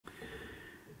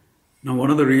Now,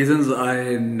 one of the reasons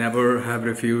I never have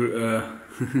reviewed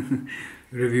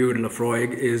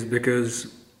Laphroaig is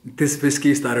because this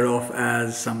whiskey started off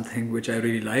as something which I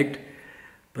really liked,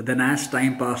 but then as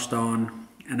time passed on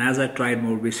and as I tried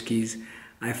more whiskies,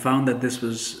 I found that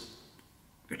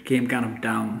it came kind of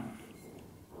down.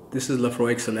 This is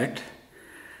Laphroaig Select.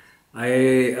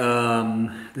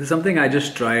 This is something I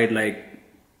just tried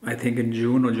I think in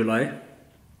June or July.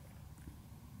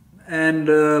 And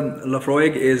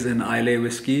Laphroaig is an Islay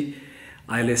whiskey,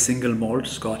 Islay single malt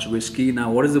Scotch whiskey.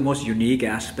 Now, what is the most unique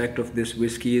aspect of this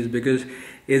whiskey is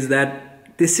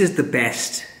that this is the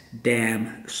best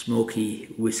damn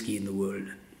smoky whiskey in the world.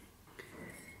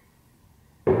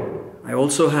 I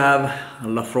also have a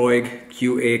Laphroaig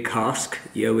QA cask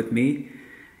here with me.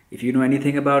 If you know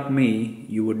anything about me,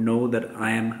 you would know that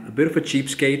I am a bit of a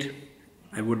cheapskate.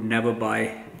 I would never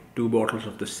buy two bottles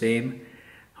of the same.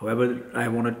 However, I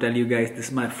want to tell you guys, this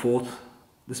is my fourth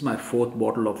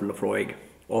bottle of Laphroaig,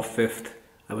 or fifth.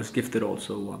 I was gifted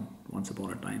also once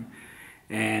upon a time.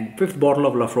 And fifth bottle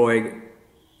of Laphroaig.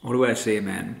 What do I say,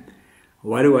 man?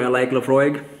 Why do I like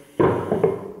Laphroaig?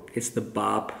 It's the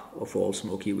barb of all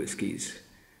smoky whiskies.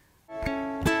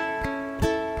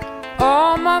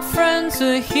 All my friends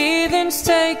are heathens,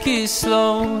 take it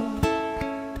slow.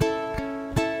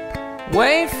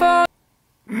 Wait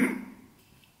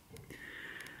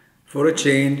for a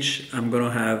change, I'm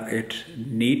gonna have it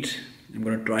neat. I'm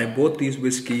gonna try both these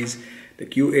whiskies, the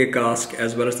QA cask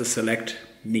as well as the Select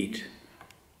neat.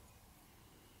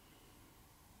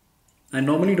 I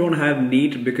normally don't have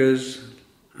neat because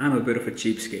I'm a bit of a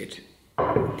cheapskate.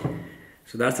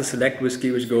 So that's the Select whiskey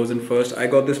which goes in first. I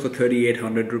got this for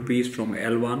 3,800 rupees from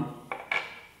L1.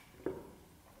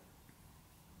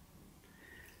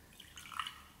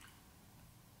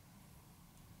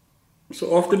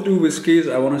 So of the two whiskies,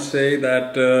 I want to say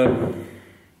that,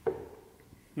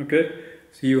 okay,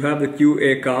 so you have the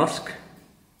QA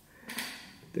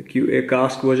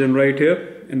cask version right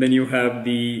here, and then you have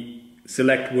the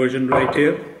Select version right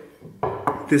here.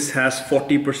 This has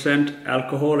 40%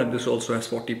 alcohol and this also has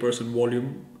 40%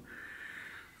 volume.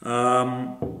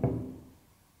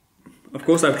 Of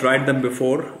course, I've tried them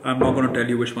before. I'm not going to tell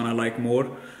you which one I like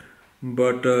more,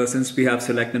 but since we have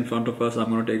Select in front of us, I'm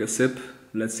going to take a sip.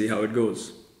 Let's see how it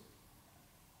goes.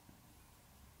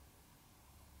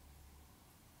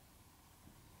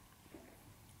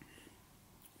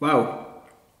 Wow.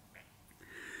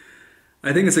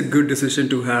 I think it's a good decision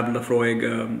to have Laphroaig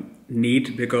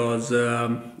neat because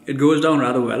it goes down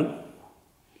rather well.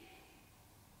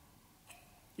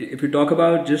 If you talk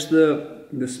about just the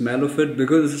smell of it,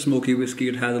 because it's a smoky whiskey,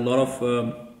 it has a lot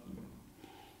of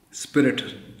spirit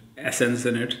essence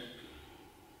in it.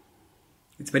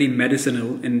 It's very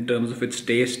medicinal in terms of its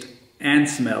taste and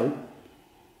smell.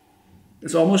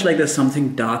 It's almost like there's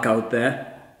something dark out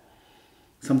there,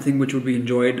 something which would be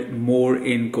enjoyed more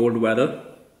in cold weather.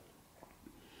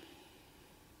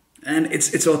 And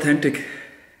it's authentic.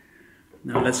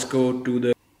 Now let's go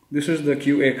to this is the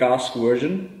QA cask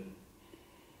version.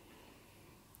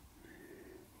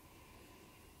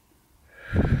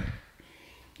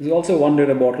 There's also 1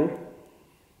 liter bottle.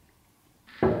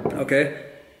 Okay.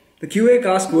 The QA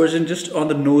cask version, just on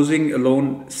the nosing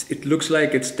alone, it looks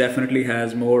like it definitely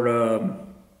has more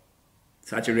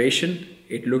saturation.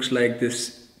 It looks like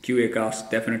this QA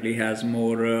cask definitely has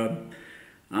more,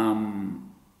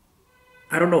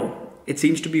 I don't know, it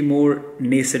seems to be more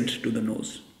nascent to the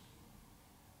nose.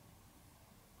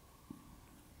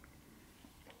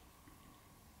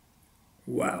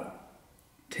 Wow,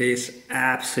 tastes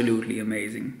absolutely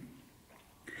amazing.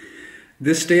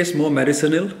 This tastes more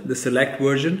medicinal, the Select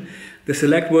version. The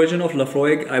Select version of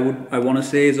Laphroaig, I want to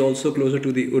say, is also closer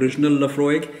to the original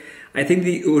Laphroaig. I think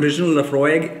the original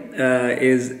Laphroaig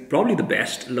is probably the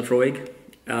best Laphroaig.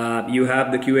 You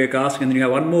have the QA cask and then you have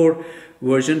one more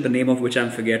version, the name of which I'm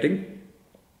forgetting.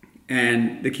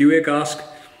 And the QA cask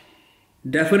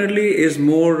definitely is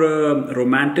more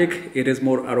romantic. It is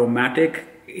more aromatic.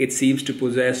 It seems to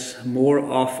possess more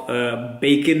of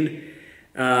bacon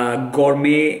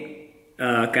gourmet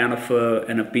kind of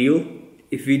an appeal.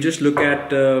 If we just look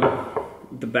at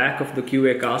the back of the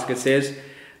QA cask, it says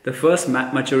the first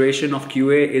maturation of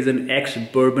QA is in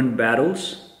ex-bourbon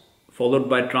barrels, followed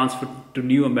by transfer to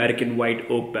new American white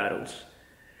oak barrels.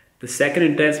 The second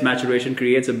intense maturation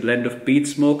creates a blend of peat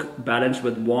smoke balanced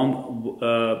with warm,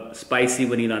 spicy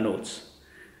vanilla notes.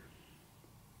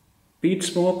 Peat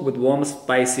smoke with warm,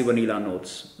 spicy vanilla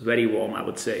notes. Very warm, I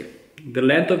would say. The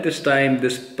length of this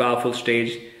powerful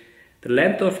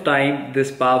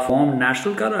form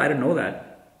natural color, I didn't know that.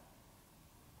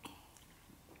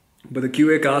 But the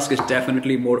QA cask is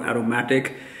definitely more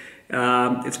aromatic.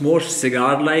 It's more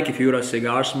cigar-like if you're a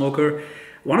cigar smoker.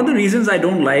 One of the reasons I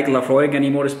don't like Laphroaig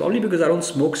anymore is probably because I don't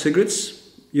smoke cigarettes.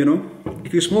 You know,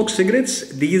 if you smoke cigarettes,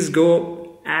 these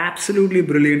go absolutely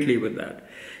brilliantly with that.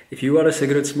 If you are a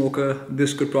cigarette smoker,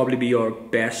 this could probably be your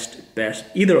best.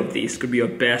 Either of these could be your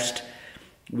best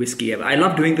whiskey ever. I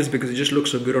love doing this because it just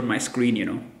looks so good on my screen, you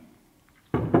know.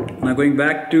 Now going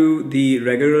back to the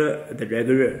regular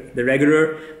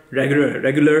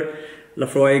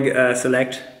Laphroaig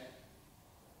Select.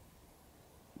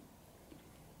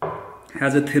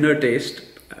 Has a thinner taste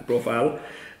profile.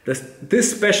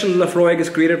 This special Laphroaig is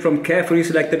created from carefully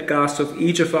selected casks of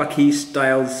each of our key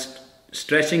styles,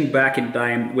 stretching back in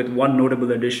time with one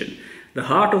notable addition. The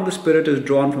heart of the spirit is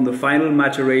drawn from the final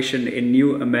maturation in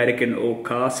new American oak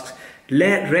casks,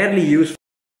 rarely used.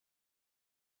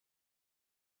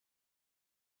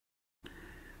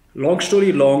 Long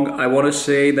story long, I want to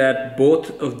say that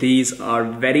both of these are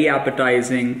very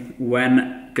appetizing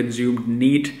when consumed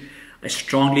neat. I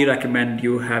strongly recommend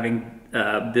you having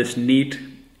this neat.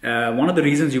 One of the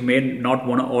reasons you may not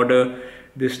want to order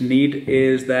this neat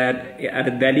is that at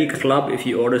a Delhi club, if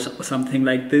you order something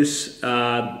like this,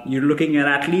 you're looking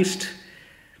at least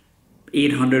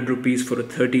 800 rupees for a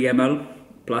 30 ml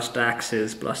plus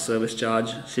taxes plus service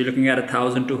charge. So you're looking at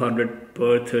 1,200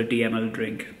 per 30 ml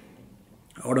drink.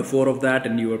 Order 4 of that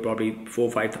and you are probably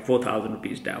 4,000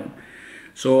 rupees down.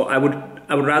 So I would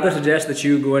rather suggest that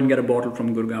you go and get a bottle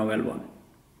from Gurgaon L1.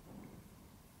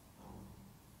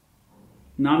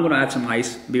 Now I'm going to add some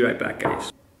ice. Be right back,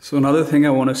 guys. So another thing I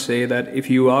want to say that if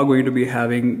you are going to be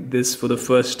having this for the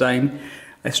first time,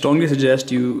 I strongly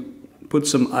suggest you put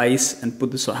some ice and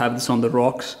have this on the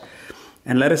rocks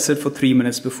and let it sit for 3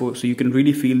 minutes before, so you can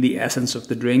really feel the essence of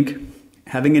the drink.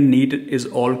 Having it neat is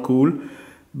all cool,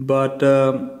 but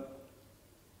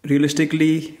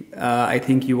realistically, I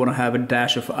think you want to have a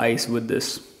dash of ice with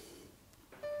this.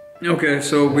 Okay,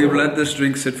 so we've let this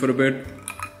drink sit for a bit.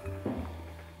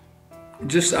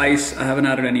 Just ice, I haven't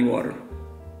added any water.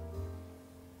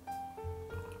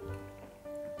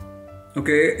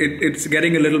 Okay, it's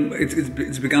getting a little,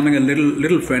 it's becoming a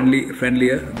little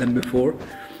friendlier than before.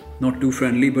 Not too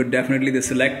friendly, but definitely the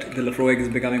Laphroaig is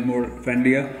becoming more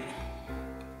friendlier.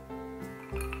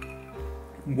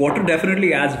 Water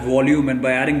definitely adds volume, and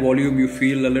by adding volume you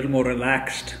feel a little more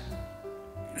relaxed.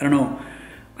 I don't know,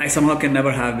 I somehow can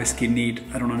never have whiskey neat.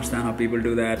 I don't understand how people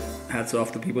do that. Hats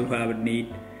off to people who have it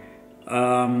neat.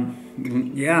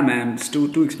 Yeah man, it's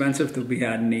too expensive to be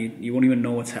had neat. You won't even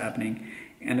know what's happening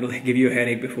and it'll give you a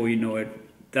headache before you know it.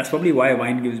 That's probably why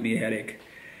wine gives me a headache.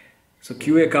 So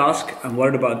QA cask, I'm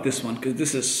worried about this one because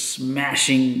this is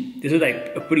smashing. This is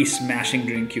like a pretty smashing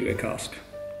drink, QA cask.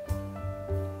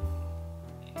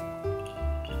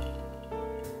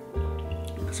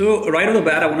 So right off the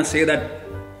bat, I want to say that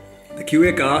the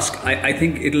QA cask, I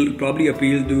think it'll probably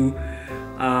appeal to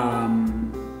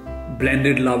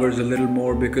blended lovers a little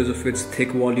more because of its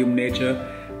thick volume nature,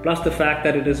 plus the fact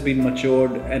that it has been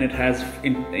matured and it has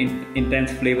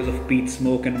intense flavors of peat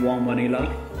smoke and warm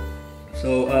vanilla.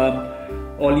 So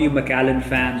all you Macallan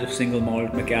fans of single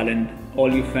malt Macallan,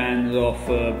 all you fans of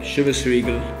Chivas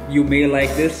Regal, you may like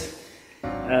this.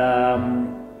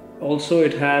 Also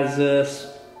it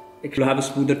will have a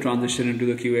smoother transition into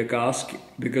the QA cask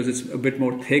because it's a bit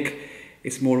more thick,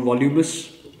 it's more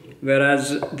voluminous.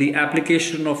 Whereas the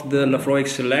application of the Laphroaig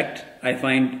Select, I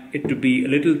find it to be a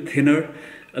little thinner,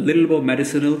 a little more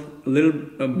medicinal, a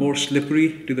little more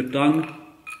slippery to the tongue.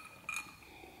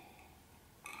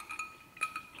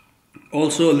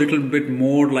 Also a little bit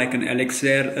more like an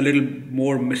elixir, a little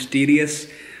more mysterious.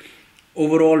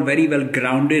 Overall very well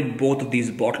grounded, both of these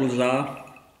bottles are.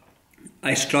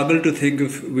 I struggle to think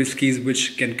of whiskies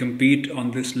which can compete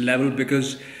on this level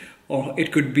because, or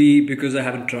it could be because I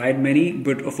haven't tried many,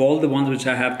 but of all the ones which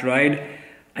I have tried,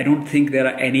 I don't think there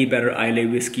are any better Islay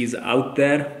whiskies out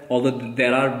there, although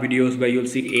there are videos where you'll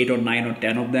see 8 or 9 or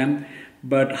 10 of them.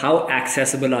 But how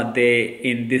accessible are they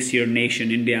in this here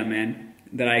nation, India, man,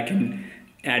 that I can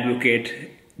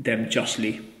advocate them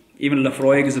justly. Even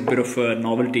Laphroaig is a bit of a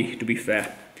novelty, to be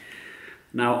fair.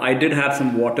 Now, I did have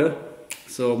some water,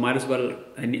 so might as well,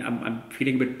 I'm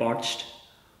feeling a bit parched.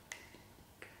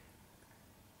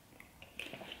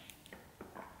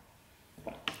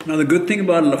 Now the good thing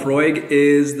about Laphroaig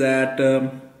is that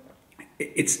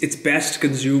it's best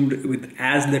consumed with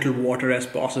as little water as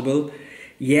possible.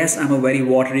 Yes, I'm a very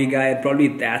watery guy, and probably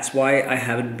that's why I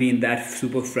haven't been that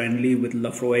super friendly with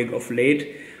Laphroaig of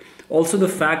late. Also the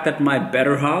fact that my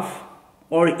better half,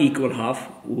 or equal half,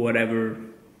 whatever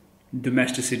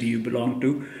domesticity you belong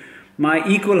to, my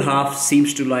equal half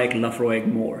seems to like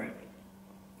Laphroaig more.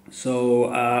 So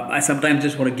I sometimes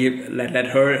just want to let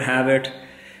her have it,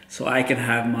 so I can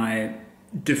have my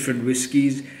different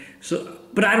whiskeys. So,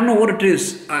 but I don't know what it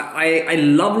is. I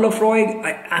love Laphroaig.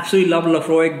 I absolutely love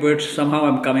Laphroaig, but somehow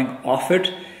I'm coming off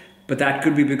it. But that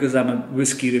could be because I'm a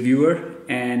whiskey reviewer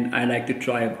and I like to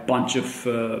try a bunch of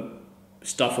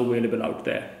stuff available out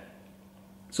there.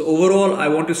 So overall, I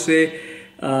want to say,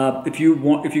 if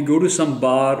you go to some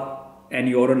bar and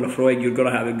you order Laphroaig, you're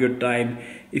gonna have a good time.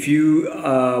 If you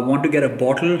want to get a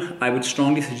bottle, I would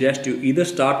strongly suggest you either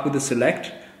start with the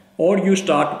Select, or you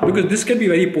start, because this can be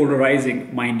very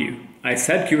polarizing, mind you. I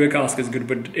said CASK is good,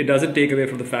 but it doesn't take away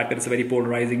from the fact that it's a very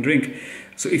polarizing drink.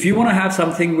 So if you want to have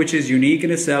something which is unique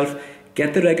in itself,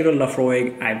 get the regular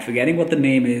Laphroaig. I'm forgetting what the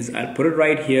name is. I'll put it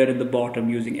right here in the bottom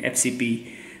using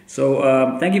FCP.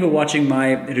 So thank you for watching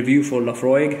my review for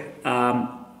Laphroaig.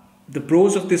 The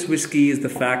pros of this whiskey is the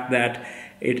fact that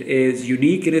it is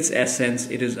unique in its essence.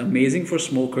 It is amazing for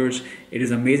smokers. It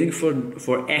is amazing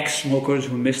for ex-smokers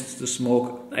who missed the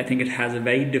smoke. I think it has a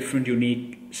very different,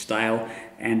 unique style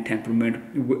and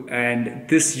temperament. And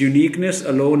this uniqueness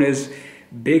alone is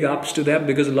big ups to them,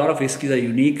 because a lot of whiskeys are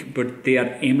unique, but they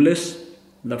are aimless.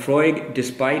 Laphroaig,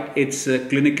 despite its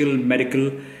clinical,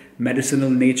 medicinal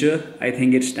nature, I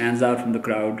think it stands out from the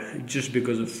crowd just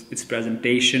because of its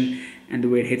presentation and the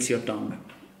way it hits your tongue.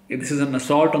 This is an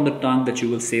assault on the tongue that you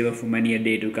will savor for many a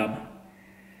day to come.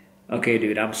 Okay,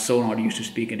 dude, I'm so not used to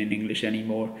speaking in English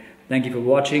anymore. Thank you for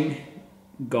watching.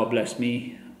 God bless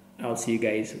me. I'll see you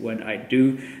guys when I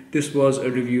do. This was a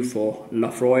review for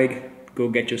Laphroaig. Go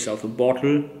get yourself a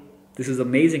bottle. This is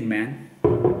amazing, man.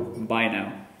 Bye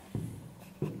now.